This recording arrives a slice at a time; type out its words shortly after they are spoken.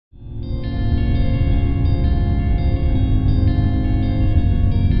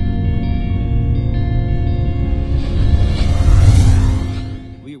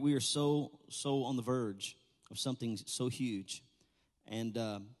so on the verge of something so huge, and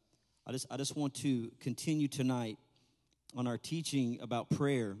I just want to continue tonight on our teaching about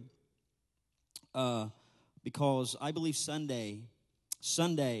prayer, because I believe Sunday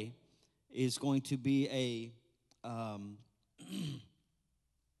is going to be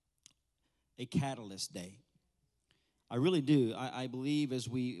a catalyst day. I really do. I believe as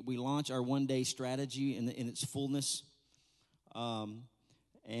we launch our one-day strategy in its fullness,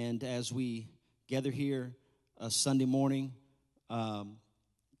 and as we gather here Sunday morning,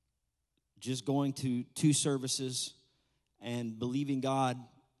 just going to 2 services and believing God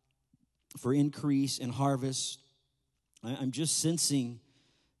for increase and harvest, I'm just sensing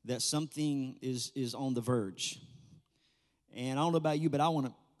that something is on the verge. And I don't know about you, but I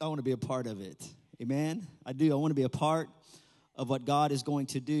want to be a part of it. Amen. I do. I want to be a part of what God is going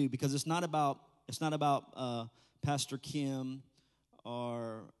to do, because it's not about Pastor Kim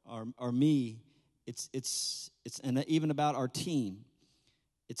or me. It's and even about our team.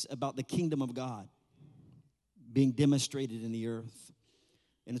 It's about the kingdom of God being demonstrated in the earth,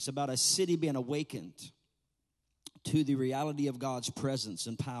 and it's about a city being awakened to the reality of God's presence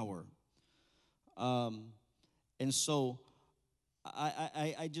and power. And so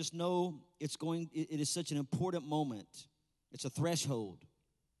I just know it is such an important moment. It's a threshold.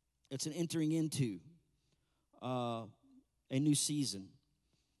 It's an entering into a new season.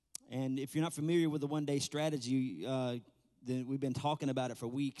 And if you're not familiar with the one-day strategy, then we've been talking about it for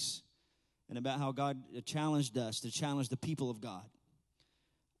weeks, and about how God challenged us to challenge the people of God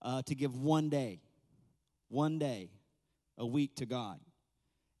to give one day a week to God.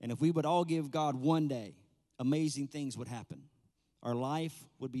 And if we would all give God one day, amazing things would happen. Our life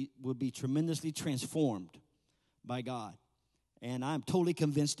would be tremendously transformed by God. And I'm totally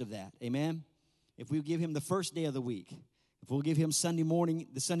convinced of that. Amen? If we give him the first day of the week, if we'll give him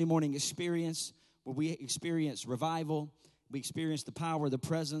the Sunday morning experience, where we experience revival, we experience the power, the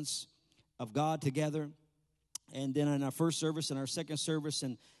presence of God together. And then in our first service and our second service,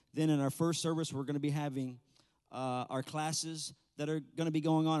 and then in our first service, we're going to be having our classes that are going to be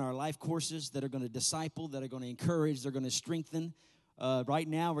going on, our life courses that are going to disciple, that are going to encourage, they're going to strengthen. Right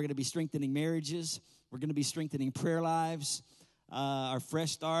now, we're going to be strengthening marriages. We're going to be strengthening prayer lives, our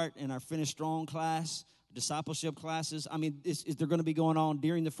Fresh Start and our Finish Strong class, discipleship classes. I mean, they're going to be going on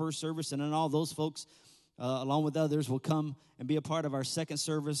during the first service, and then all those folks, along with others, will come and be a part of our second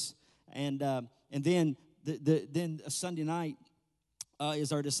service. And then then Sunday night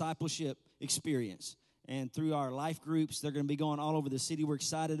is our discipleship experience. And through our life groups, they're going to be going all over the city. We're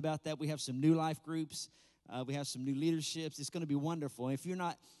excited about that. We have some new life groups. We have some new leaderships. It's going to be wonderful. And if you're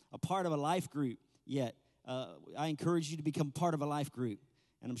not a part of a life group yet, I encourage you to become part of a life group.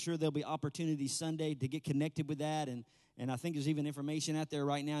 And I'm sure there'll be opportunities Sunday to get connected with that. And I think there's even information out there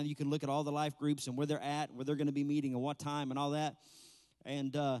right now. You can look at all the life groups and where they're at, where they're going to be meeting, and what time, and all that.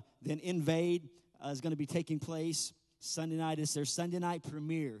 And then Invade is going to be taking place Sunday night. It's their Sunday night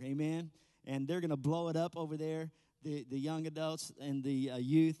premiere. Amen. And they're going to blow it up over there. The young adults and the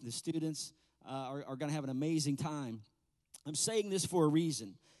youth, the students are going to have an amazing time. I'm saying this for a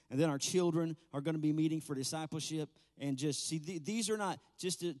reason. And then our children are going to be meeting for discipleship. And just see, these are not,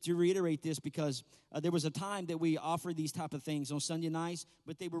 just to reiterate this, because there was a time that we offered these type of things on Sunday nights,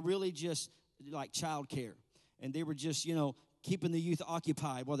 but they were really just like childcare. And they were just, keeping the youth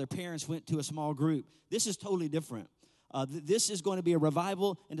occupied while their parents went to a small group. This is totally different. This is going to be a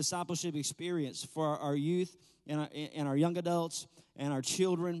revival and discipleship experience for our youth and our young adults and our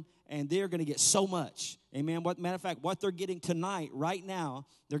children, and they're going to get so much. Amen. Matter of fact, what they're getting tonight, right now,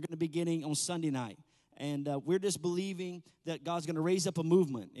 they're going to be getting on Sunday night. And we're just believing that God's going to raise up a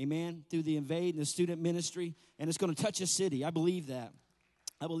movement, amen, through the Invade and the student ministry, and it's going to touch a city. I believe that.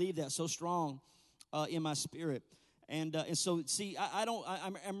 I believe that so strong in my spirit. And so, see,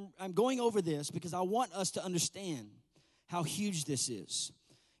 I'm going over this because I want us to understand how huge this is.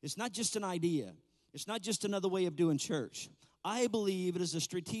 It's not just an idea. It's not just another way of doing church. I believe it is a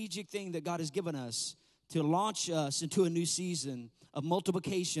strategic thing that God has given us to launch us into a new season of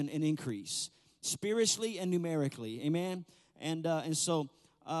multiplication and increase, spiritually and numerically. Amen. And so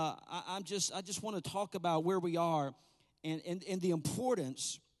I just want to talk about where we are and the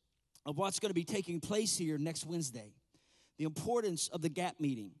importance of what's going to be taking place here next Wednesday. The importance of the GAP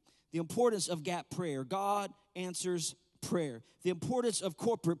meeting. The importance of GAP prayer. God answers prayer. The importance of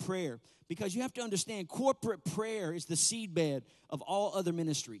corporate prayer. Because you have to understand, corporate prayer is the seedbed of all other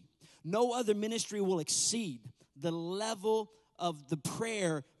ministry. No other ministry will exceed the level of the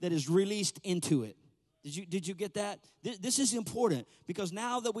prayer that is released into it. Did you get that? This is important because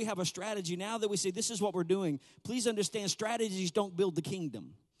now that we have a strategy, now that we say this is what we're doing, please understand strategies don't build the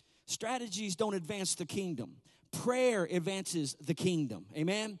kingdom. Strategies don't advance the kingdom. Prayer advances the kingdom.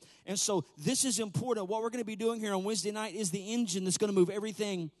 Amen? And so this is important. What we're going to be doing here on Wednesday night is the engine that's going to move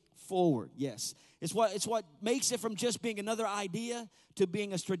everything forward. Yes. It's what makes it from just being another idea to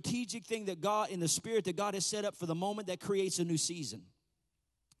being a strategic thing that God, in the spirit that God has set up for the moment that creates a new season.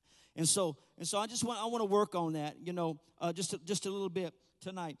 And so I want to work on that, just a little bit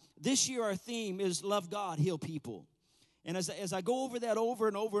tonight. This year our theme is love God, heal people. And as I go over that over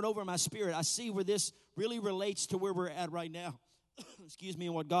and over and over in my spirit, I see where this really relates to where we're at right now. Excuse me,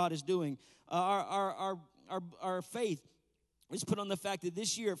 and what God is doing. Our faith is put on the fact that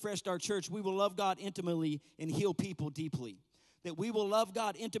this year at Fresh Start Church, we will love God intimately and heal people deeply. That we will love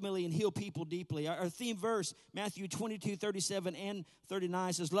God intimately and heal people deeply. Our theme verse, Matthew 22:37 and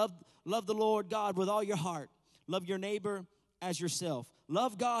 39 says, love the Lord God with all your heart. Love your neighbor as yourself.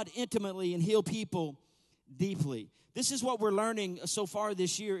 Love God intimately and heal people deeply. This is what we're learning so far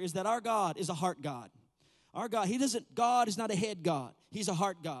this year, is that our God is a heart God. Our God, God is not a head God. He's a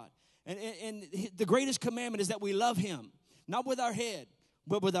heart God. And the greatest commandment is that we love him, not with our head,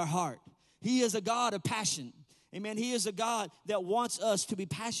 but with our heart. He is a God of passion. Amen. He is a God that wants us to be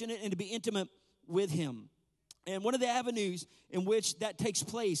passionate and to be intimate with him. And one of the avenues in which that takes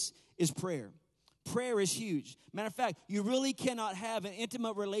place is prayer. Prayer is huge. Matter of fact, you really cannot have an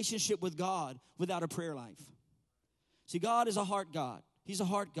intimate relationship with God without a prayer life. See, God is a heart God. He's a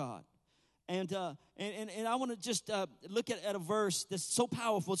heart God. And I want to just look at a verse that's so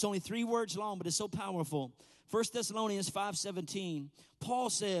powerful. It's only 3 words long, but it's so powerful. 1 Thessalonians 5:17. Paul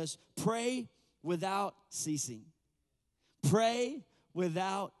says, pray without ceasing. Pray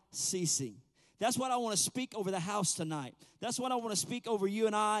without ceasing. That's what I want to speak over the house tonight. That's what I want to speak over you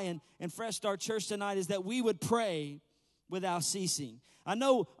and I and Fresh Start Church tonight, is that we would pray without ceasing. I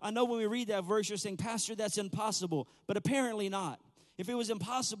know when we read that verse, you're saying, Pastor, that's impossible. But apparently not. If it was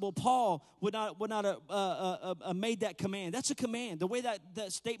impossible, Paul would not have made that command. That's a command. The way that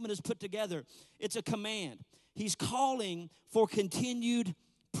statement is put together, it's a command. He's calling for continued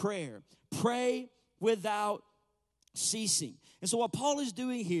prayer. Pray without ceasing. And so what Paul is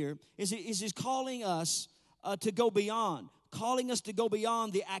doing here is he's calling us to go beyond. Calling us to go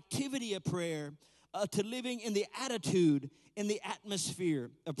beyond the activity of prayer to living in the attitude, in the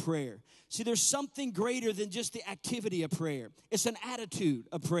atmosphere of prayer. See, there's something greater than just the activity of prayer. It's an attitude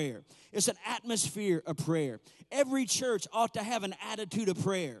of prayer. It's an atmosphere of prayer. Every church ought to have an attitude of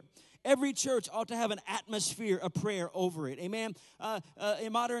prayer. Every church ought to have an atmosphere of prayer over it. Amen.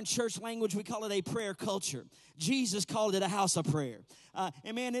 In modern church language, we call it a prayer culture. Jesus called it a house of prayer.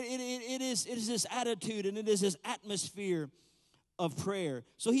 Amen. It is this attitude and it is this atmosphere of prayer.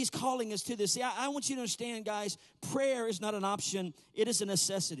 So he's calling us to this. See, I want you to understand, guys, prayer is not an option. It is a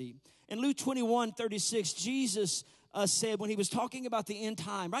necessity. In Luke 21:36, Jesus said, when he was talking about the end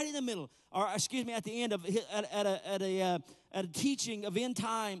time, right in the middle, at the end of at a teaching of end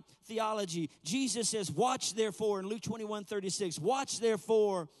time theology, Jesus says, watch therefore, in Luke 21:36, watch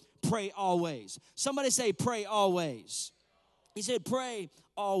therefore, pray always. Somebody say, pray always. He said, pray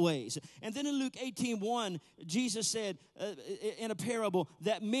always. And then in Luke 18:1, Jesus said in a parable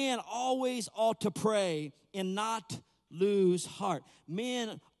that men always ought to pray and not lose heart.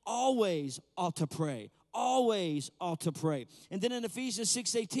 Men always ought to pray. Always ought to pray. And then in Ephesians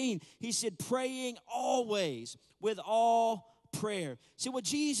 6:18, he said, praying always with all prayer. See what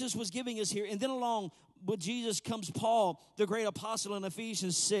Jesus was giving us here. And then along with Jesus comes Paul, the great apostle, in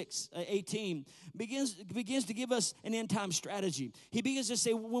Ephesians 6:18, begins to give us an end-time strategy. He begins to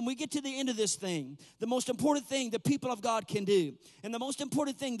say, when we get to the end of this thing, the most important thing the people of God can do, and the most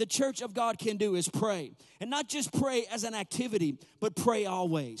important thing the church of God can do is pray. And not just pray as an activity, but pray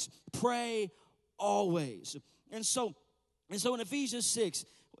always. Pray always. And so in Ephesians 6,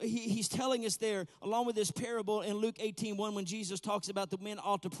 he's telling us there, along with this parable in Luke 18:1, when Jesus talks about the men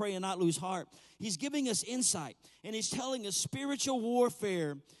ought to pray and not lose heart. He's giving us insight, and he's telling us spiritual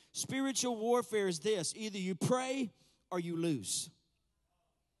warfare is this: either you pray or you lose.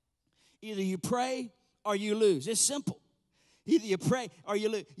 Either you pray or you lose. It's simple. Either you pray or you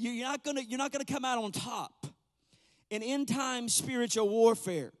lose. You're not gonna come out on top in end time spiritual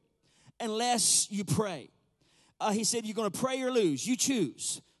warfare unless you pray. He said you're going to pray or lose. You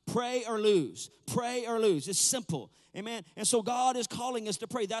choose. Pray or lose. Pray or lose. It's simple. Amen. And so God is calling us to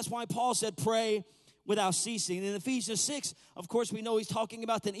pray. That's why Paul said pray without ceasing. And in Ephesians 6, of course, we know he's talking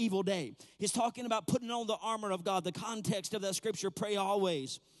about an evil day. He's talking about putting on the armor of God. The context of that scripture, pray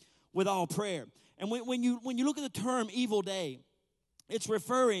always with all prayer. And when you look at the term evil day, it's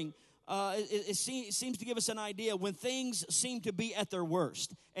referring it seems to give us an idea when things seem to be at their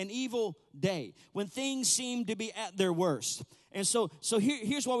worst. An evil day. When things seem to be at their worst. And so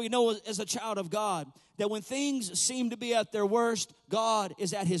here's what we know as a child of God, that when things seem to be at their worst, God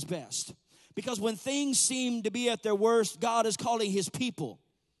is at his best. Because when things seem to be at their worst, God is calling his people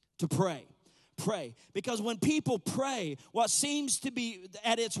to pray. Pray. Because when people pray, what seems to be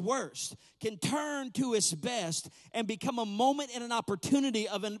at its worst can turn to its best and become a moment and an opportunity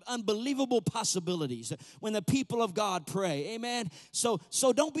of unbelievable possibilities when the people of God pray. Amen. So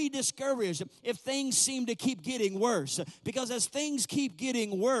don't be discouraged if things seem to keep getting worse, because as things keep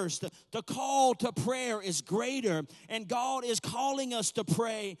getting worse, the call to prayer is greater, and God is calling us to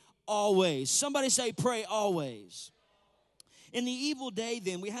pray always. Somebody say, pray always. In the evil day,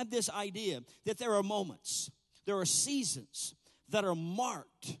 then, we have this idea that there are moments, there are seasons that are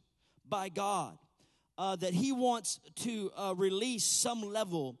marked by God, that he wants to release some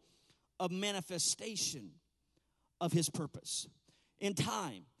level of manifestation of his purpose. In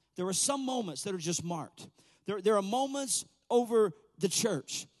time, there are some moments that are just marked. There are moments over the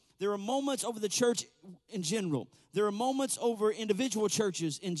church. There are moments over the church in general. There are moments over individual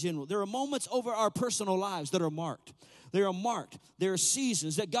churches in general. There are moments over our personal lives that are marked. They are marked. There are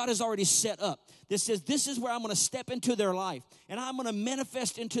seasons that God has already set up. This says, this is where I'm going to step into their life, and I'm going to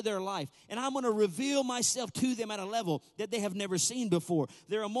manifest into their life, and I'm going to reveal myself to them at a level that they have never seen before.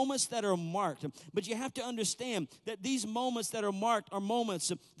 There are moments that are marked, but you have to understand that these moments that are marked are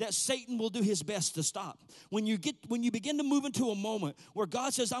moments that Satan will do his best to stop. When you begin to move into a moment where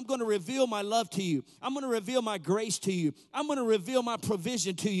God says, I'm going to reveal my love to you, I'm going to reveal my grace to you, I'm going to reveal my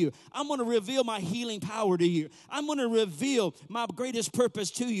provision to you, I'm going to reveal my healing power to you, I'm going to reveal my greatest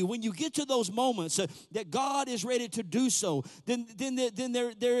purpose to you. When you get to those moments that God is ready to do so, then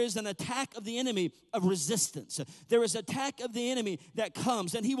there is an attack of the enemy of resistance. There is an attack of the enemy that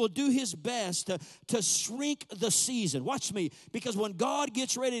comes, and he will do his best to shrink the season. Watch me, because when God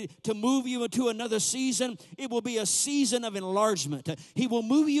gets ready to move you into another season, it will be a season of enlargement. He will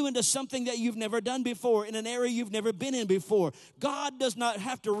move you into something that you've never done before, in an area you've never been in before. God does not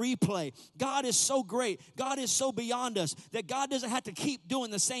have to replay. God is so great. God is so beyond us that God doesn't have to keep doing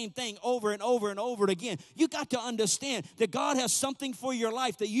the same thing over and over and over again. You got to understand that God has something for your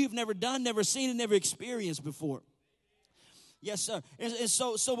life that you've never done, never seen, and never experienced before. Yes, sir. And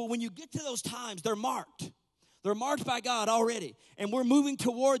so when you get to those times, they're marked. They're marked by God already, and we're moving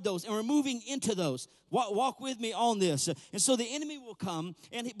toward those, and we're moving into those. Walk with me on this. And so the enemy will come,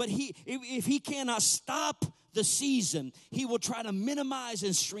 but if he cannot stop the season, he will try to minimize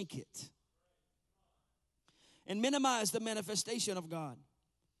and shrink it, and minimize the manifestation of God.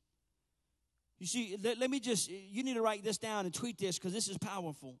 You see, you need to write this down and tweet this, because this is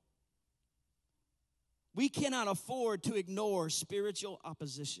powerful. We cannot afford to ignore spiritual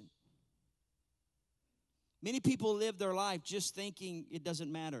opposition. Many people live their life just thinking it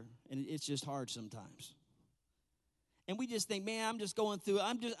doesn't matter, and it's just hard sometimes. And we just think, man, I'm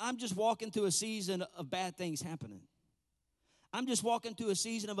just walking through a season of bad things happening. I'm just walking through a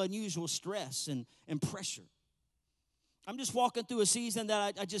season of unusual stress and pressure. I'm just walking through a season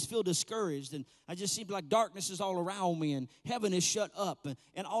that I just feel discouraged, and I just seem like darkness is all around me, and heaven is shut up,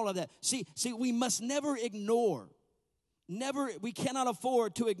 and all of that. See, we must never ignore, we cannot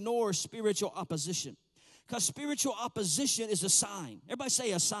afford to ignore spiritual opposition, because spiritual opposition is a sign. Everybody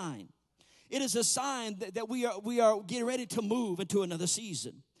say a sign. It is a sign that we are getting ready to move into another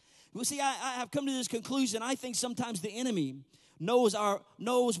season. You see, I have come to this conclusion. I think sometimes the enemy knows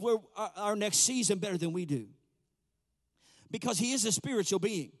where our next season better than we do, because he is a spiritual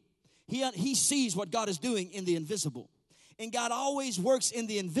being. He sees what God is doing in the invisible. And God always works in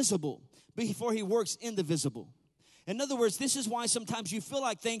the invisible before he works in the visible. In other words, this is why sometimes you feel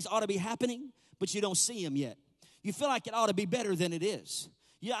like things ought to be happening, but you don't see them yet. You feel like it ought to be better than it is.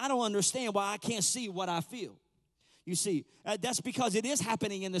 Yeah, I don't understand why I can't see what I feel. You see, that's because it is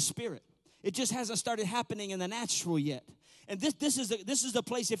happening in the spirit. It just hasn't started happening in the natural yet. And this is the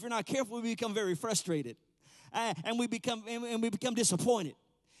place, if you're not careful, we become very frustrated. And we become disappointed.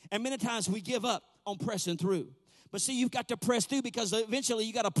 And many times we give up on pressing through. But see, you've got to press through, because eventually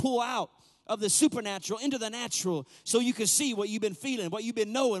you got to pull out of the supernatural into the natural, so you can see what you've been feeling, what you've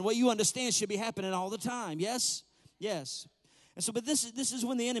been knowing, what you understand should be happening all the time. Yes? Yes. And so, but this is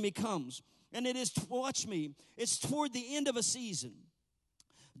when the enemy comes. And it is, watch me, it's toward the end of a season,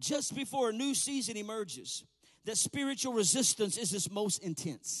 just before a new season emerges, that spiritual resistance is its most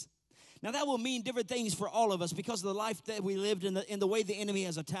intense. Now, that will mean different things for all of us because of the life that we lived in the way the enemy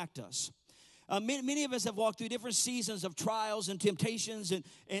has attacked us. Many of us have walked through different seasons of trials and temptations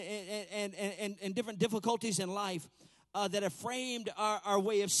and different difficulties in life that have framed our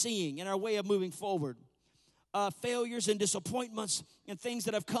way of seeing and our way of moving forward. Failures and disappointments and things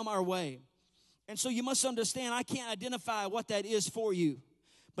that have come our way. And so you must understand, I can't identify what that is for you,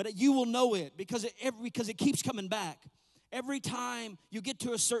 but you will know it because it keeps coming back. Every time you get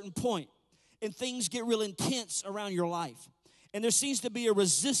to a certain point and things get real intense around your life, and there seems to be a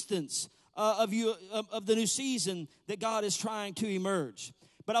resistance of the new season that God is trying to emerge.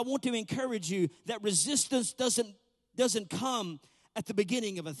 But I want to encourage you that resistance doesn't come at the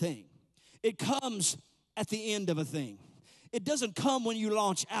beginning of a thing. It comes at the end of a thing. It doesn't come when you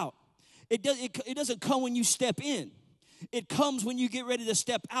launch out. It doesn't come when you step in. It comes when you get ready to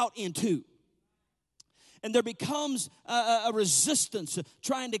step out into. And there becomes a resistance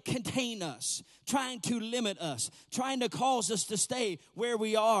trying to contain us, trying to limit us, trying to cause us to stay where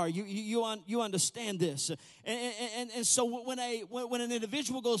we are. You understand this. And so when an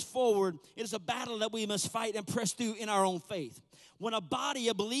individual goes forward, it is a battle that we must fight and press through in our own faith. When a body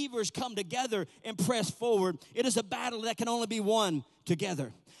of believers come together and press forward, it is a battle that can only be won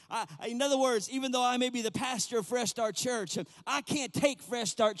together. In other words, even though I may be the pastor of Fresh Start Church, I can't take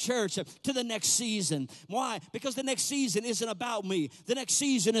Fresh Start Church to the next season. Why? Because the next season isn't about me. The next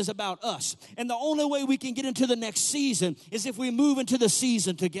season is about us. And the only way we can get into the next season is if we move into the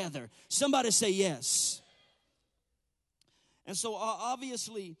season together. Somebody say yes. And so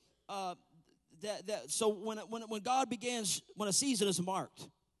obviously, so when God begins, when a season is marked,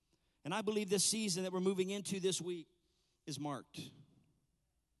 and I believe this season that we're moving into this week is marked.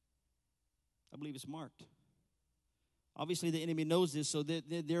 I believe it's marked. Obviously, the enemy knows this, so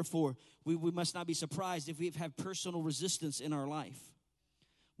therefore, we must not be surprised if we have personal resistance in our life.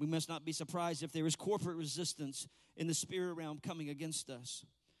 We must not be surprised if there is corporate resistance in the spirit realm coming against us.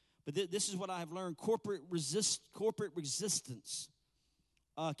 But this is what I have learned. Corporate resistance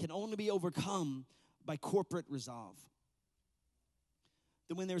can only be overcome by corporate resolve.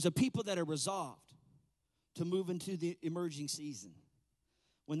 That when there's a people that are resolved to move into the emerging season,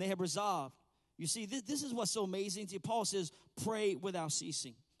 when they have resolved, you see, this is what's so amazing. See, Paul says, pray without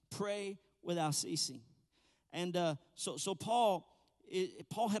ceasing. Pray without ceasing. And so Paul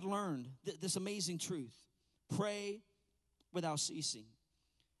had learned this amazing truth. Pray without ceasing.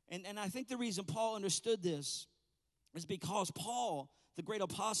 And I think the reason Paul understood this is because Paul, the great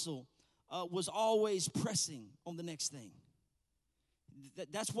apostle, was always pressing on the next thing.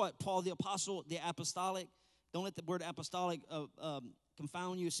 That's what Paul, the apostle, the apostolic, don't let the word apostolic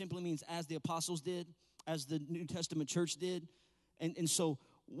confound you. It simply means as the apostles did, as the New Testament church did. And so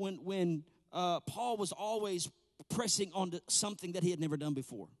when Paul was always pressing on to something that he had never done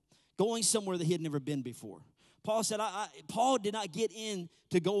before, going somewhere that he had never been before. Paul said, Paul did not get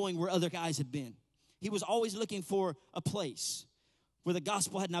into going where other guys had been. He was always looking for a place where the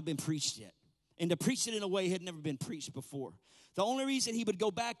gospel had not been preached yet, and to preach it in a way it had never been preached before. The only reason he would go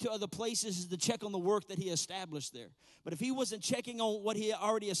back to other places is to check on the work that he established there. But if he wasn't checking on what he had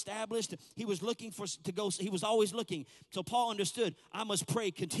already established, he was looking to go. He was always looking. So Paul understood, I must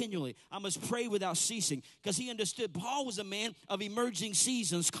pray continually. I must pray without ceasing, because he understood Paul was a man of emerging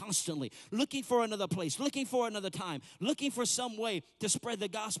seasons constantly, looking for another place, looking for another time, looking for some way to spread the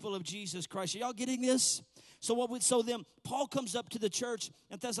gospel of Jesus Christ. Are y'all getting this? So then Paul comes up to the church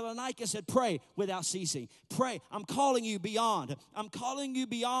in Thessalonica and said, pray without ceasing. Pray. I'm calling you beyond. I'm calling you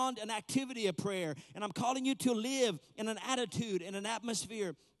beyond an activity of prayer. And I'm calling you to live in an attitude, in an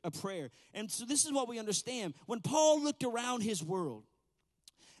atmosphere of prayer. And so this is what we understand. When Paul looked around his world,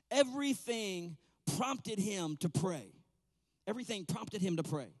 everything prompted him to pray. Everything prompted him to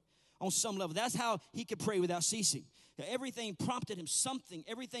pray on some level. That's how he could pray without ceasing. Everything prompted him something.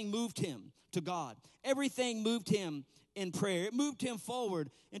 Everything moved him to God. Everything moved him in prayer. It moved him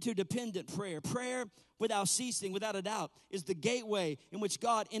forward into dependent prayer. Prayer without ceasing, without a doubt, is the gateway in which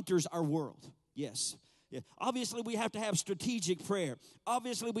God enters our world. Yes. Yeah. Obviously, we have to have strategic prayer.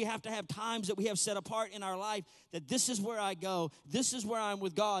 Obviously, we have to have times that we have set apart in our life that this is where I go. This is where I'm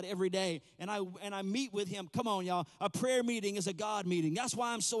with God every day, and I meet with him. Come on, y'all. A prayer meeting is a God meeting. That's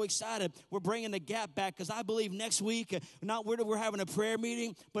why I'm so excited. We're bringing the Gap back, because I believe next week, not we're having a prayer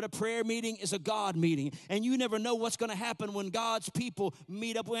meeting, but a prayer meeting is a God meeting. And you never know what's going to happen when God's people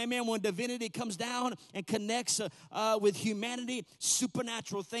meet up. Amen. When divinity comes down and connects with humanity,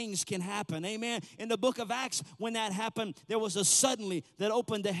 supernatural things can happen. Amen. In the book of Acts, when that happened, there was a suddenly that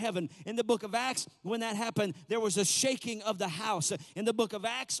opened to heaven. In the book of Acts, when that happened, there was a shaking of the house. In the book of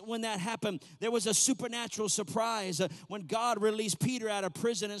Acts, when that happened, there was a supernatural surprise. When God released Peter out of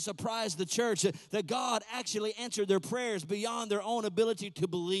prison and surprised the church, that God actually answered their prayers beyond their own ability to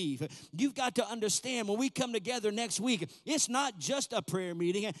believe. You've got to understand, when we come together next week, it's not just a prayer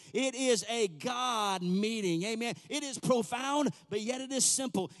meeting. It is a God meeting. Amen. It is profound, but yet it is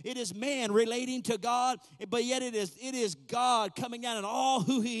simple. It is man relating to God God, but yet it is God coming down in all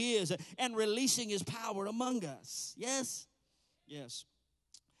who he is and releasing his power among us. Yes? Yes.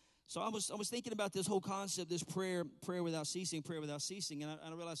 So I was thinking about this whole concept, this prayer without ceasing, and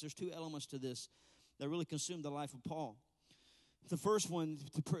I realized there's two elements to this that really consumed the life of Paul. The first one,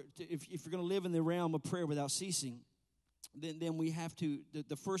 if you're going to live in the realm of prayer without ceasing, then we have to,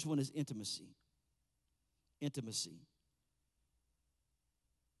 the first one is intimacy. Intimacy.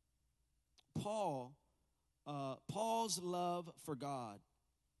 Paul's love for God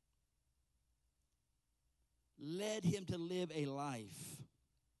led him to live a life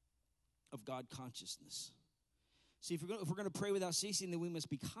of God consciousness. See, if we're going to pray without ceasing, then we must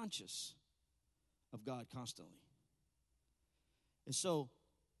be conscious of God constantly. And so,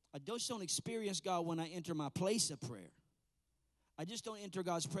 I just don't experience God when I enter my place of prayer. I just don't enter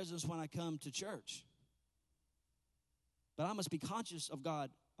God's presence when I come to church. But I must be conscious of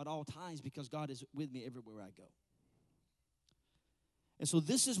God at all times because God is with me everywhere I go. And so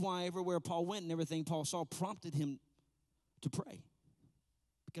this is why everywhere Paul went and everything Paul saw prompted him to pray.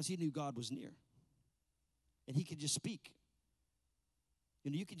 Because he knew God was near. And he could just speak.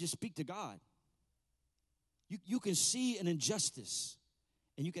 You can just speak to God. You can see an injustice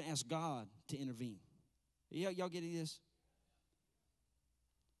and you can ask God to intervene. Y'all getting this?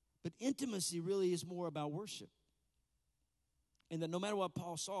 But intimacy really is more about worship. And that no matter what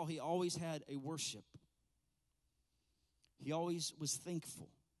Paul saw, he always had a worship. He always was thankful.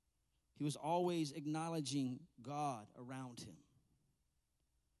 He was always acknowledging God around him.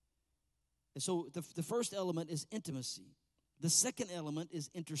 And so the first element is intimacy. The second element is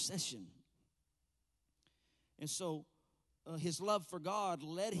intercession. And so his love for God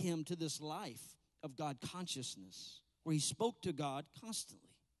led him to this life of God consciousness, where he spoke to God constantly.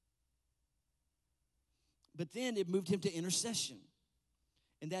 But then it moved him to intercession.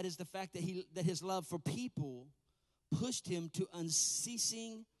 And that is the fact that his love for people pushed him to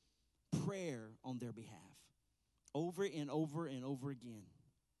unceasing prayer on their behalf. Over and over and over again.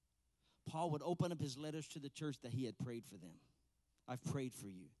 Paul would open up his letters to the church that he had prayed for them. I've prayed for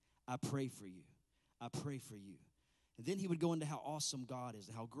you. I pray for you. I pray for you. And then he would go into how awesome God is,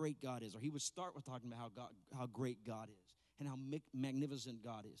 how great God is. Or he would start with talking about how great God is and how magnificent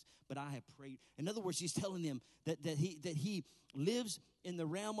God is. But I have prayed. In other words, he's telling them that he lives in the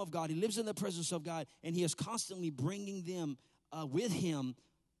realm of God. He lives in the presence of God, and he is constantly bringing them with him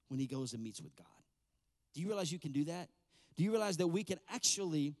when he goes and meets with God. Do you realize you can do that? Do you realize that we can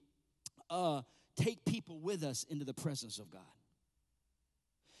actually take people with us into the presence of God?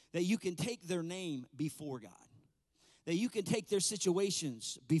 That you can take their name before God. That you can take their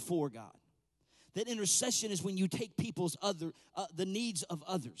situations before God. That intercession is when you take people's the needs of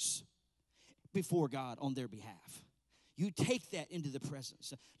others before God on their behalf. You take that into the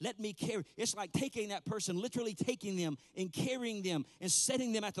presence. Let me carry. It's like taking that person, literally taking them and carrying them and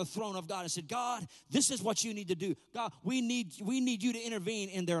setting them at the throne of God and said, God, this is what you need to do. God, we need you to intervene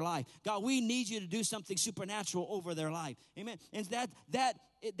in their life. God, we need you to do something supernatural over their life. Amen. And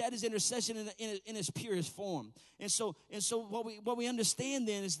that is intercession in its purest form. And so what we understand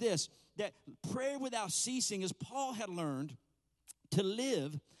then is this, that prayer without ceasing, as Paul had learned to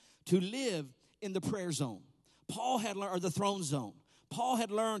live in the prayer zone. Paul had learned, or the throne zone. Paul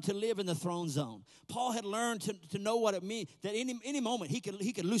had learned to live in the throne zone. Paul had learned to know what it means, that any moment he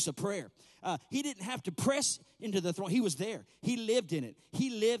could loose a prayer. He didn't have to press into the throne. He was there. He lived in it. He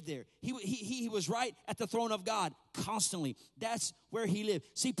lived there. He was right at the throne of God constantly. That's where he lived.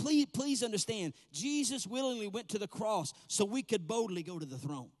 See, please understand, Jesus willingly went to the cross so we could boldly go to the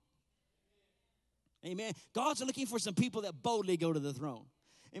throne. Amen. God's looking for some people that boldly go to the throne.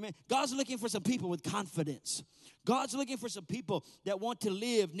 Amen. God's looking for some people with confidence. God's looking for some people that want to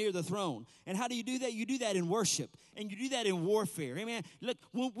live near the throne. And how do you do that? You do that in worship. And you do that in warfare. Amen. Look,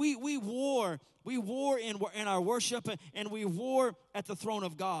 when we war in our worship, and we war at the throne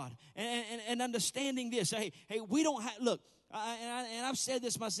of God. And understanding this, hey, we don't have, look, and I've said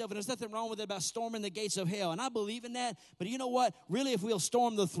this myself, and there's nothing wrong with it about storming the gates of hell. And I believe in that. But you know what? Really, if we'll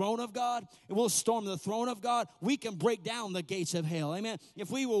storm the throne of God, we can break down the gates of hell. Amen.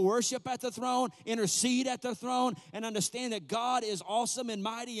 If we will worship at the throne, intercede at the throne, and understand that God is awesome and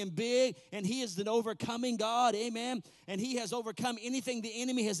mighty and big, and he is an overcoming God. Amen. And he has overcome anything the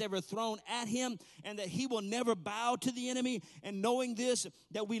enemy has ever thrown at him, and that he will never bow to the enemy. And knowing this,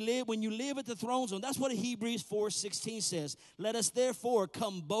 that when you live at the throne zone, that's what Hebrews 4:16 says. Let us therefore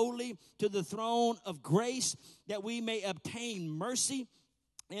come boldly to the throne of grace, that we may obtain mercy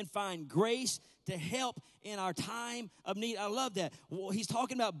and find grace to help in our time of need. I love that. He's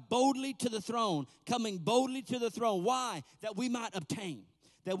talking about boldly to the throne, coming boldly to the throne. Why? That we might obtain.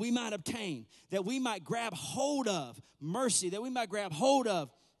 that we might obtain, that we might grab hold of mercy, that we might grab hold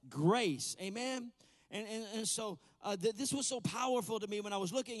of grace. Amen? And so this was so powerful to me when I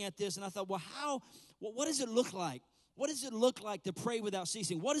was looking at this, and I thought, well, what does it look like? What does it look like to pray without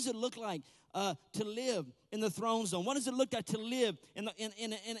ceasing? What does it look like to live in the throne zone? What does it look like to live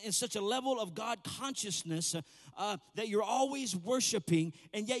in such a level of God consciousness that you're always worshiping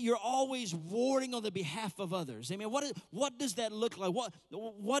and yet you're always warring on the behalf of others? Amen. What does that look like?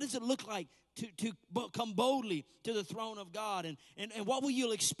 What does it look like to come boldly to the throne of God? And what will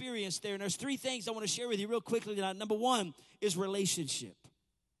you experience there? And there's three things I want to share with you real quickly tonight. Number one is relationship.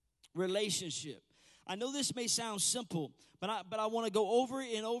 Relationship. I know this may sound simple, but I want to go over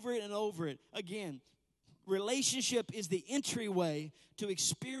it and over it and over it. Again, relationship is the entryway to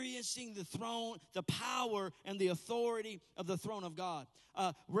experiencing the throne, the power, and the authority of the throne of God.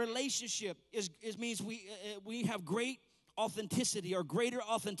 Relationship means we have great authenticity or greater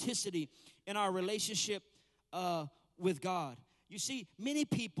authenticity in our relationship with God. You see, many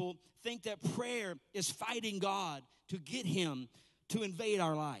people think that prayer is fighting God to get him to invade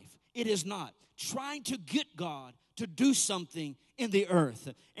our life. It is not. Trying to get God to do something in the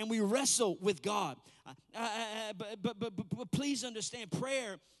earth. And we wrestle with God. But please understand,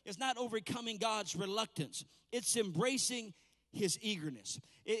 prayer is not overcoming God's reluctance. It's embracing his eagerness.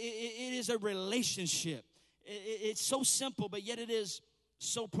 It is a relationship. It's so simple, but yet it is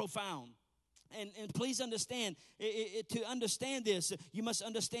so profound. And please understand, to understand this, you must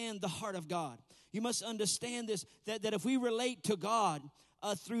understand the heart of God. You must understand this, that if we relate to God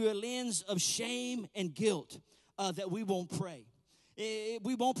through a lens of shame and guilt, that we won't pray.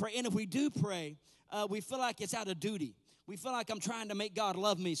 We won't pray. And if we do pray, we feel like it's out of duty. We feel like I'm trying to make God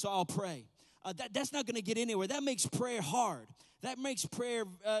love me, so I'll pray. That's not going to get anywhere. That makes prayer hard. That makes prayer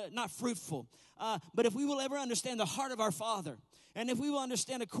not fruitful. But if we will ever understand the heart of our Father, and if we will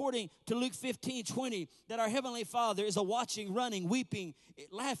understand according to Luke 15:20, that our Heavenly Father is a watching, running, weeping,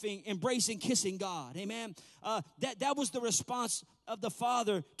 laughing, embracing, kissing God. Amen. That was the response of the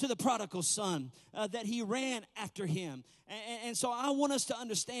Father to the prodigal son, that he ran after him. And so I want us to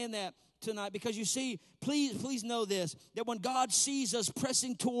understand that tonight, because you see, please know this, that when God sees us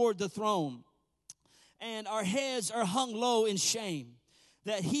pressing toward the throne and our heads are hung low in shame,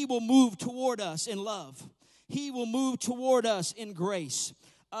 that he will move toward us in love. He will move toward us in grace.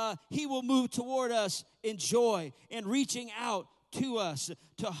 He will move toward us in joy and reaching out to us,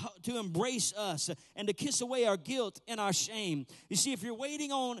 to embrace us, and to kiss away our guilt and our shame. You see, if you're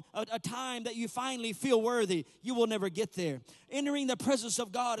waiting on a time that you finally feel worthy, you will never get there. Entering the presence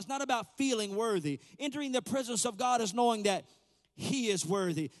of God is not about feeling worthy. Entering the presence of God is knowing that he is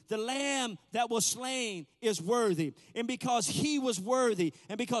worthy. The lamb that was slain is worthy. And because he was worthy,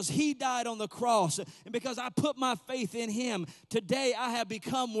 and because he died on the cross, and because I put my faith in him, today I have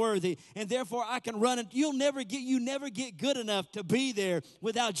become worthy. And therefore I can run. And you never get good enough to be there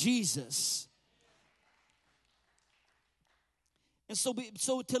without Jesus. And so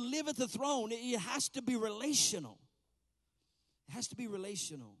to live at the throne, it has to be relational. It has to be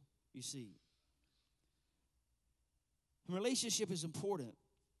relational, you see. Relationship is important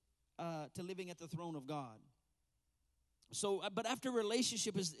to living at the throne of God. So, but after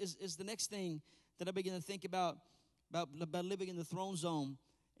relationship is the next thing that I begin to think about living in the throne zone,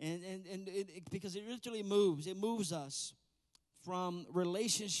 and because it literally moves us from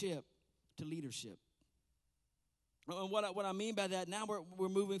relationship to leadership. And what I mean by that, now we're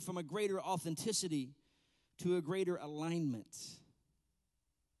moving from a greater authenticity to a greater alignment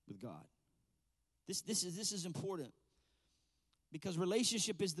with God. This is important. Because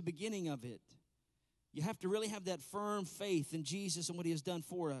relationship is the beginning of it. You have to really have that firm faith in Jesus and what he has done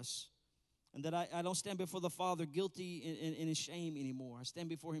for us. And that I don't stand before the Father guilty and in shame anymore. I stand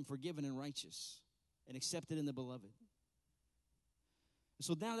before him forgiven and righteous and accepted in the beloved.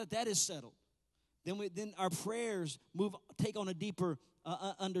 So now that is settled, then our prayers take on a deeper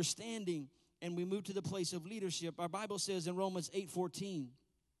understanding, and we move to the place of leadership. Our Bible says in Romans 8:14,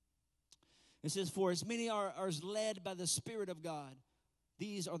 it says, for as many are led by the Spirit of God,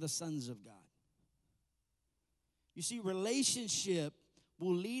 these are the sons of God. You see, relationship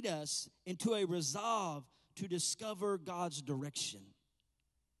will lead us into a resolve to discover God's direction.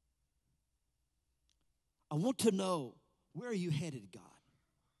 I want to know, where are you headed, God?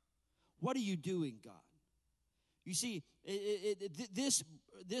 What are you doing, God? You see, this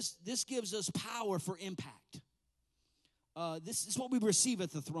gives us power for impact. This is what we receive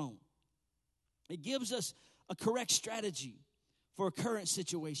at the throne. It gives us a correct strategy for a current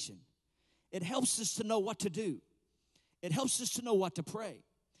situation. It helps us to know what to do. It helps us to know what to pray.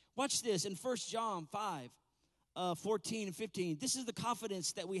 Watch this in 1 John 5, 14 and 15. This is the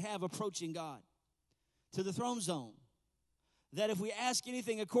confidence that we have approaching God, to the throne zone. That if we ask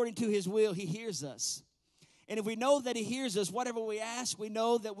anything according to his will, he hears us. And if we know that he hears us, whatever we ask, we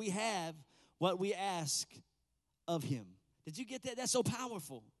know that we have what we ask of him. Did you get that? That's so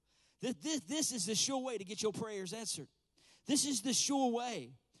powerful. This is the sure way to get your prayers answered. This is the sure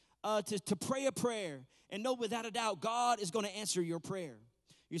way to pray a prayer and know without a doubt God is going to answer your prayer.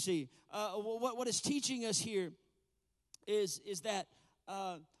 You see, what it's teaching us here is that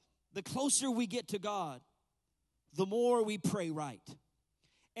the closer we get to God, the more we pray right.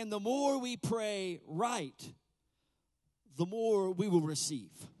 And the more we pray right, the more we will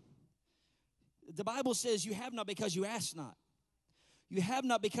receive. The Bible says you have not because you ask not. You have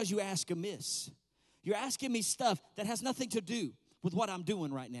not because you ask amiss. You're asking me stuff that has nothing to do with what I'm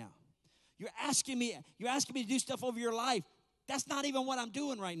doing right now. You're asking me to do stuff over your life. That's not even what I'm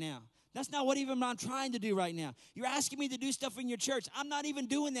doing right now. That's not what even I'm trying to do right now. You're asking me to do stuff in your church. I'm not even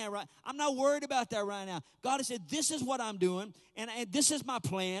doing that right. I'm not worried about that right now. God has said, this is what I'm doing, and this is my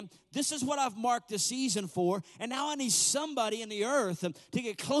plan. This is what I've marked the season for, and now I need somebody in the earth to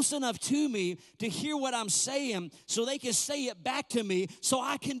get close enough to me to hear what I'm saying so they can say it back to me so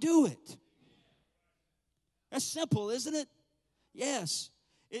I can do it. That's simple, isn't it? Yes.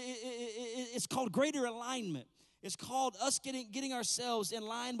 It's called greater alignment. It's called us getting ourselves in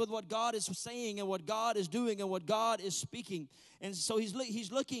line with what God is saying and what God is doing and what God is speaking. And so he's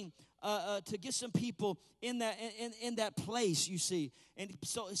looking to get some people in that place, you see. And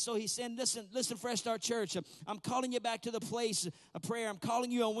so he's saying, listen, Fresh Start Church, I'm calling you back to the place of prayer. I'm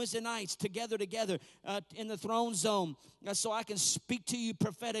calling you on Wednesday nights together in the throne zone so I can speak to you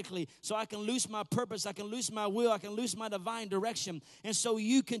prophetically, so I can loose my purpose, I can loose my will, I can loose my divine direction. And so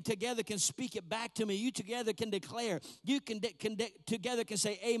you together can speak it back to me. You together can declare. You together can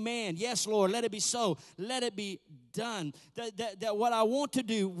say, amen. Yes, Lord, let it be so. Let it be done. That what I want to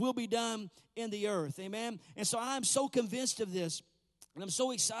do will be done in the earth. Amen. And so I'm so convinced of this. And I'm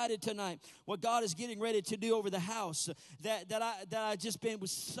so excited tonight what God is getting ready to do over the house that I just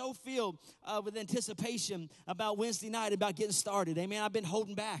was so filled with anticipation about Wednesday night, about getting started. Amen. I've been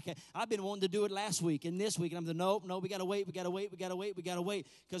holding back. I've been wanting to do it last week and this week. And I'm like, no, we got to wait.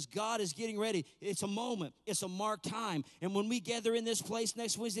 Because God is getting ready. It's a moment. It's a marked time. And when we gather in this place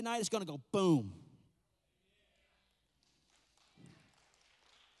next Wednesday night, it's going to go boom.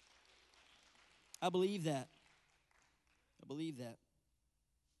 I believe that.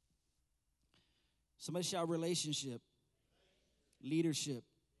 Somebody shout relationship, leadership.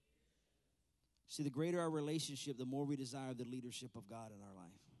 See, the greater our relationship, the more we desire the leadership of God in our life.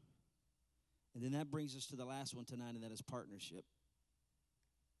 And then that brings us to the last one tonight, and that is partnership.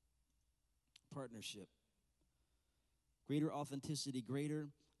 Partnership. Greater authenticity, greater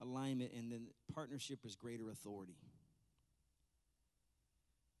alignment, and then partnership is greater authority.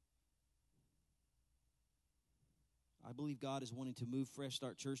 I believe God is wanting to move Fresh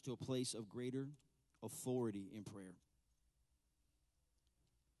Start Church to a place of greater authority in prayer.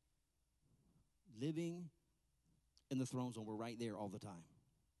 Living in the throne zone, we're right there all the time.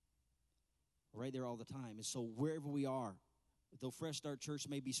 We're right there all the time. And so wherever we are, though Fresh Start Church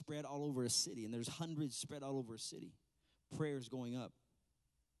may be spread all over a city, and there's hundreds spread all over a city, prayer is going up.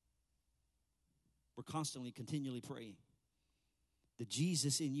 We're constantly, continually praying. The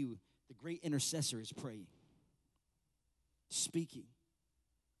Jesus in you, the great intercessor, is praying, speaking,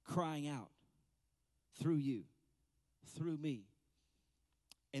 crying out through you, through me.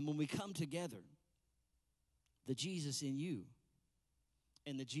 And when we come together, the Jesus in you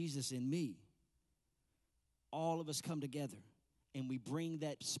and the Jesus in me, all of us come together and we bring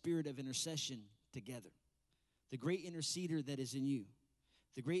that spirit of intercession together. The great interceder that is in you,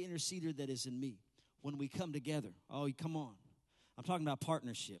 the great interceder that is in me, when we come together, oh, come on. I'm talking about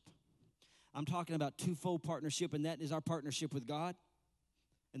partnership. I'm talking about twofold partnership, and that is our partnership with God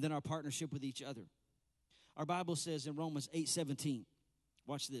and then our partnership with each other. Our Bible says in Romans 8:17,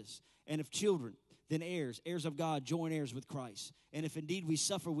 watch this, and if children, then heirs of God, joint heirs with Christ. And if indeed we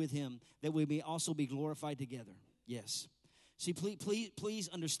suffer with him, that we may also be glorified together. Yes. See, please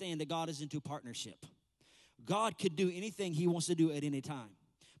understand that God is into partnership. God could do anything he wants to do at any time,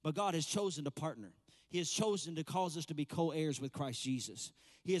 but God has chosen to partner. He has chosen to cause us to be co-heirs with Christ Jesus.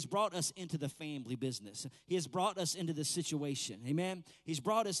 He has brought us into the family business. He has brought us into this situation. Amen? He's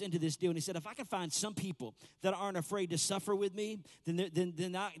brought us into this deal. And he said, if I can find some people that aren't afraid to suffer with me, then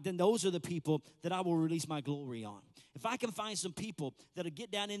those are the people that I will release my glory on. If I can find some people that'll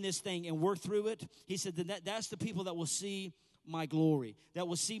get down in this thing and work through it, he said, then that's the people that will see my glory, that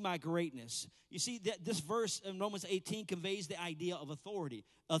will see my greatness. You see, that this verse in Romans 18 conveys the idea of authority.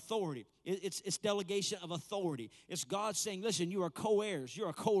 Authority. It's delegation of authority. It's God saying, listen, you are co-heirs. You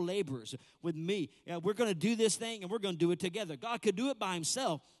are co-laborers with me. We're going to do this thing, and we're going to do it together. God could do it by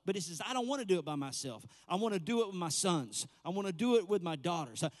himself, but he says, I don't want to do it by myself. I want to do it with my sons. I want to do it with my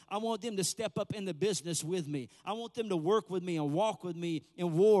daughters. I want them to step up in the business with me. I want them to work with me and walk with me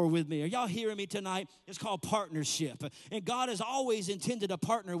and war with me. Are y'all hearing me tonight? It's called partnership. And God has always intended to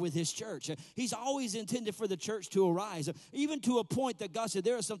partner with his church. He's always intended for the church to arise, even to a point that God said,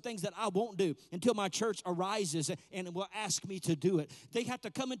 there are some things that I won't do until my church arises and will ask me to do it. They have to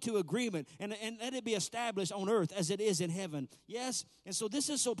come into agreement and let it be established on earth as it is in heaven. Yes? And so this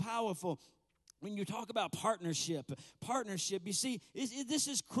is so powerful. When you talk about partnership, you see, this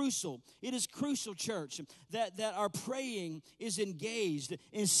is crucial. It is crucial, church, that our praying is engaged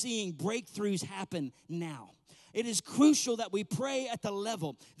in seeing breakthroughs happen now. It is crucial that we pray at the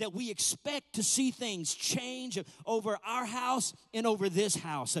level that we expect to see things change over our house and over this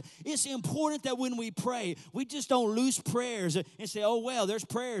house. It's important that when we pray, we just don't lose prayers and say, oh, well, there's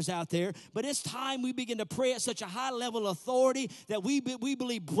prayers out there. But it's time we begin to pray at such a high level of authority that we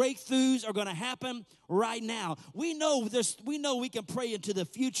believe breakthroughs are going to happen right now. We know we can pray into the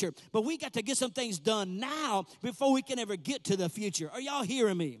future, but we got to get some things done now before we can ever get to the future. Are y'all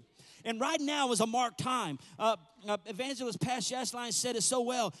hearing me? And right now is a marked time. Evangelist Pat Shasline said it so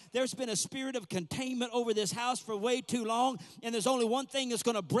well. There's been a spirit of containment over this house for way too long, and there's only one thing that's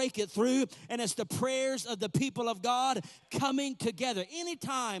going to break it through, and it's the prayers of the people of God coming together.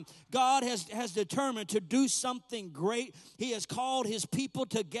 Anytime God has determined to do something great, he has called his people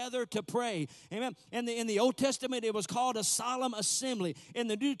together to pray. Amen. In the Old Testament, it was called a solemn assembly. In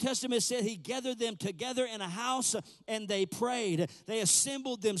the New Testament, it said he gathered them together in a house, and they prayed. They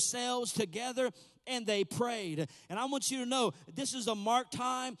assembled themselves together, and they prayed. And I want you to know, this is a marked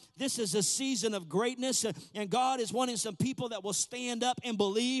time. This is a season of greatness. And God is wanting some people that will stand up and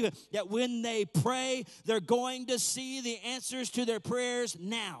believe that when they pray, they're going to see the answers to their prayers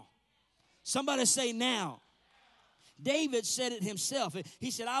now. Somebody say now. David said it himself. He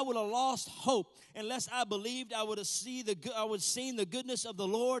said, I would have lost hope unless I believed I would have seen the goodness of the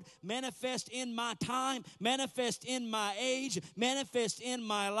Lord manifest in my time, manifest in my age, manifest in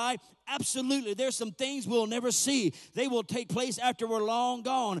my life. Absolutely, there's some things we'll never see. They will take place after we're long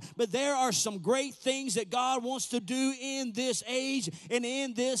gone. But there are some great things that God wants to do in this age and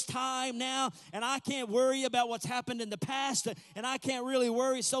in this time now. And I can't worry about what's happened in the past, and I can't really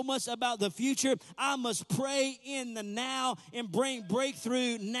worry so much about the future. I must pray in the now and bring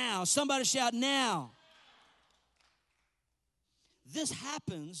breakthrough now. Somebody shout now. This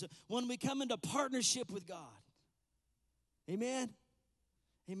happens when we come into partnership with God. Amen?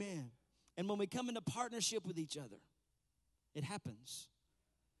 Amen. And when we come into partnership with each other, it happens.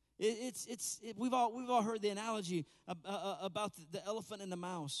 We've all heard the analogy about the elephant and the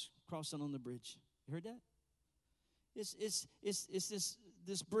mouse crossing on the bridge. You heard that? It's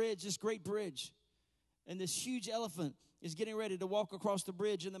this bridge, this great bridge. And this huge elephant is getting ready to walk across the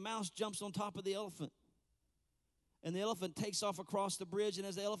bridge, and the mouse jumps on top of the elephant. And the elephant takes off across the bridge, and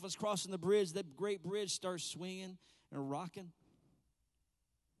as the elephant's crossing the bridge, that great bridge starts swinging and rocking.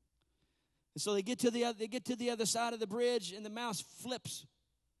 And so they get to the other side of the bridge, and the mouse flips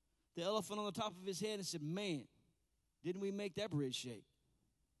the elephant on the top of his head and said, man, didn't we make that bridge shake?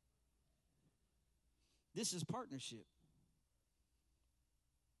 This is partnership.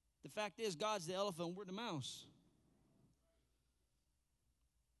 The fact is, God's the elephant, we're the mouse.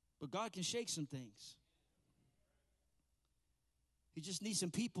 But God can shake some things. He just needs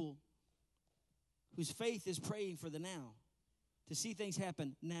some people whose faith is praying for the now, to see things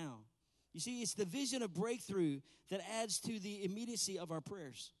happen now. You see, it's the vision of breakthrough that adds to the immediacy of our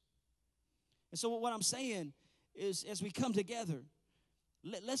prayers. And so what I'm saying is, as we come together,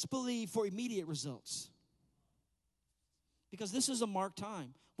 let's believe for immediate results. Because this is a marked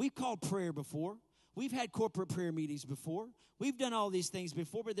time. We've called prayer before. We've had corporate prayer meetings before. We've done all these things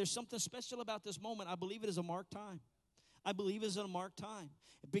before, but there's something special about this moment. I believe it is a marked time. I believe it is a marked time.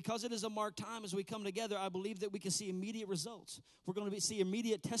 Because it is a marked time, as we come together, I believe that we can see immediate results. We're going to see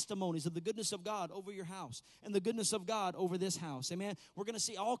immediate testimonies of the goodness of God over your house and the goodness of God over this house. Amen. We're going to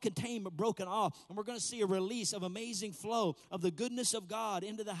see all containment broken off, and we're going to see a release of amazing flow of the goodness of God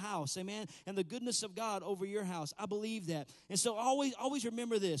into the house. Amen. And the goodness of God over your house. I believe that. And so always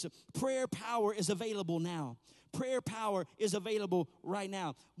remember this. Prayer power is available now. Prayer power is available right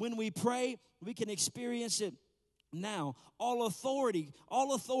now. When we pray, we can experience it now. All authority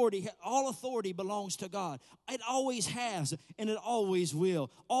belongs to God. It always has, and it always will.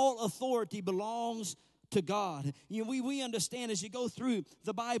 All authority belongs to God. We understand as you go through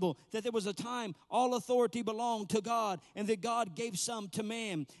the Bible that there was a time all authority belonged to God, and that God gave some to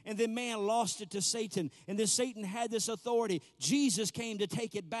man, and then man lost it to Satan, and then Satan had this authority. Jesus came to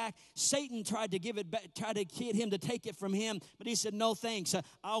take it back. Satan tried to give it back, tried to get him to take it from him, but he said, no thanks,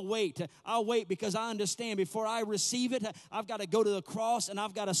 I'll wait because I understand before I receive it, I've got to go to the cross, and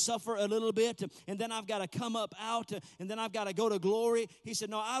I've got to suffer a little bit, and then I've got to come up out, and then I've got to go to glory. He said,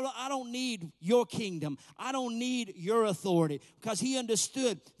 no, I don't need your kingdom. I don't need your authority, because he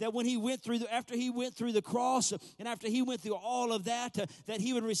understood that when he went through after he went through the cross, and after he went through all of that, that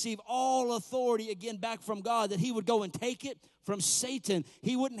he would receive all authority again back from God, that he would go and take it from Satan.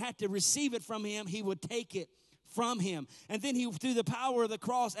 He wouldn't have to receive it from him. He would take it from him. And then he, through the power of the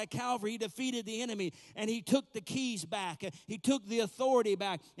cross at Calvary, he defeated the enemy, and he took the keys back. He took the authority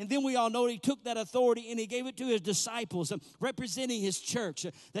back. And then we all know he took that authority and he gave it to his disciples, representing his church,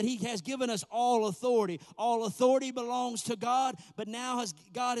 that he has given us all authority. All authority belongs to God, but now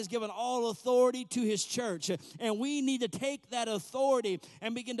God has given all authority to his church. And we need to take that authority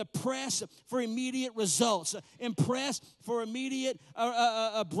and begin to press for immediate results, and press for immediate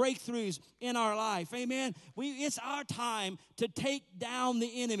breakthroughs in our life. Amen. It's our time to take down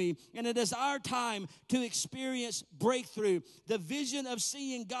the enemy, and it is our time to experience breakthrough. The vision of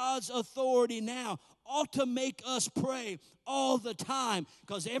seeing God's authority now ought to make us pray all the time,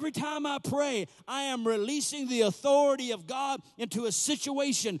 because every time I pray, I am releasing the authority of God into a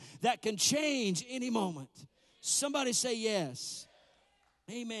situation that can change any moment. Somebody say yes.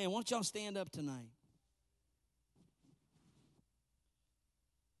 Amen. Why don't y'all stand up tonight?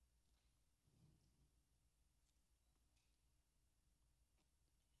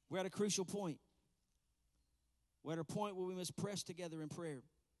 We're at a crucial point. We're at a point where we must press together in prayer.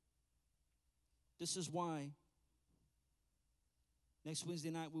 This is why next Wednesday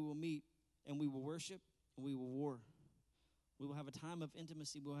night we will meet and we will worship and we will war. We will have a time of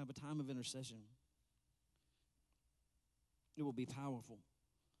intimacy. We will have a time of intercession. It will be powerful.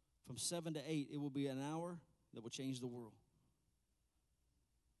 From 7 to 8, it will be an hour that will change the world.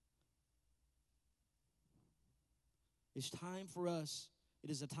 It's time for us. It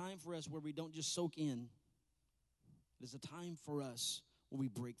is a time for us where we don't just soak in. It is a time for us where we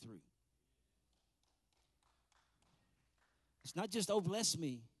break through. It's not just, oh, bless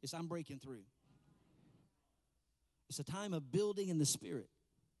me. It's I'm breaking through. It's a time of building in the Spirit.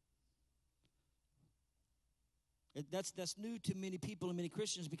 That's new to many people and many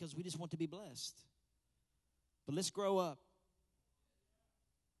Christians, because we just want to be blessed. But let's grow up.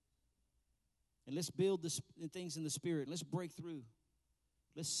 And let's build things in the Spirit. Let's break through.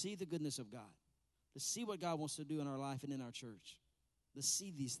 Let's see the goodness of God. Let's see what God wants to do in our life and in our church. Let's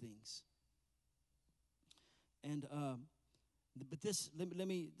see these things. And but let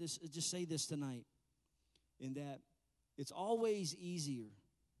me just say this tonight, in that it's always easier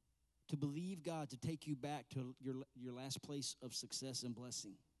to believe God to take you back to your last place of success and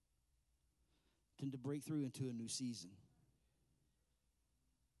blessing than to break through into a new season,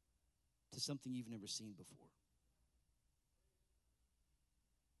 to something you've never seen before.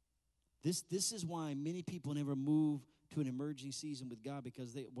 This is why many people never move to an emerging season with God,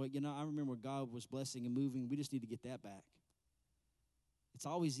 because I remember when God was blessing and moving. We just need to get that back. It's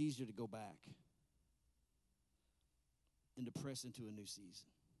always easier to go back than to press into a new season.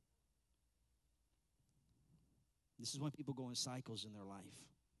 This is why people go in cycles in their life.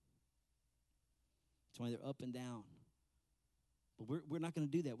 It's why they're up and down. But we're not going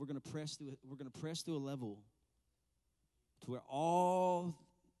to do that. We're going to press through. We're going to press through a level to where all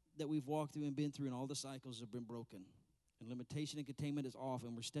that we've walked through and been through and all the cycles have been broken, and limitation and containment is off,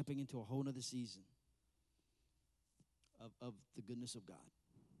 and we're stepping into a whole other season of the goodness of God.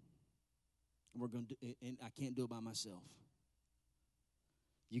 And we're going to do, and I can't do it by myself.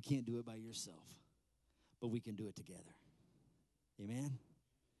 You can't do it by yourself, but we can do it together. Amen.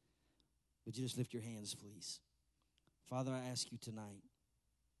 Would you just lift your hands, please? Father, I ask you tonight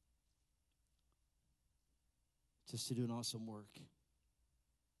just to do an awesome work.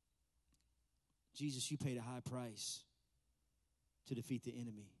 Jesus, you paid a high price to defeat the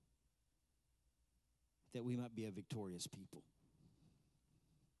enemy, that we might be a victorious people.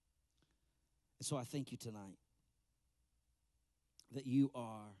 And so I thank you tonight that you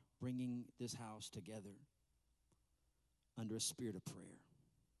are bringing this house together under a spirit of prayer.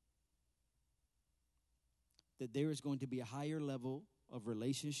 That there is going to be a higher level of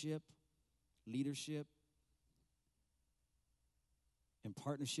relationship, leadership, and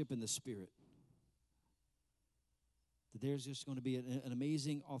partnership in the Spirit. That there's just going to be an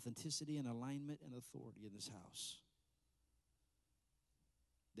amazing authenticity and alignment and authority in this house.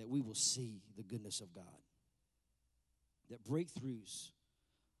 that we will see the goodness of God. That breakthroughs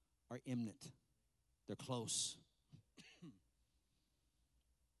are imminent. They're close.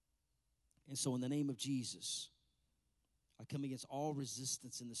 And so in the name of Jesus, I come against all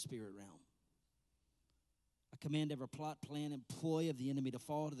resistance in the spirit realm. I command every plot, plan, and ploy of the enemy to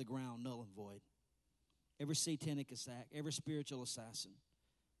fall to the ground, null and void. Every satanic attack, every spiritual assassin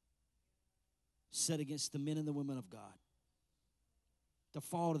set against the men and the women of God to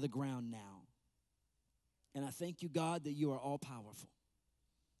fall to the ground now. And I thank you, God, that you are all powerful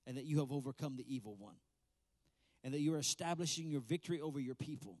and that you have overcome the evil one and that you are establishing your victory over your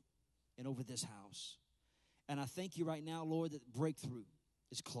people and over this house. And I thank you right now, Lord, that breakthrough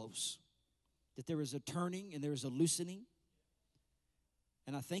is close, that there is a turning and there is a loosening.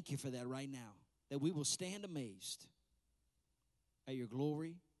 And I thank you for that right now, that we will stand amazed at your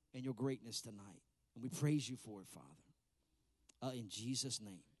glory and your greatness tonight. And we praise you for it, Father. In Jesus'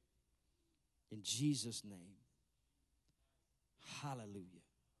 name. In Jesus' name. Hallelujah.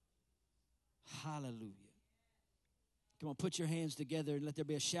 Hallelujah. Come on, put your hands together and let there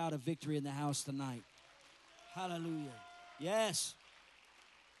be a shout of victory in the house tonight. Hallelujah. Yes.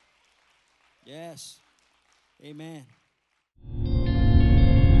 Yes. Amen.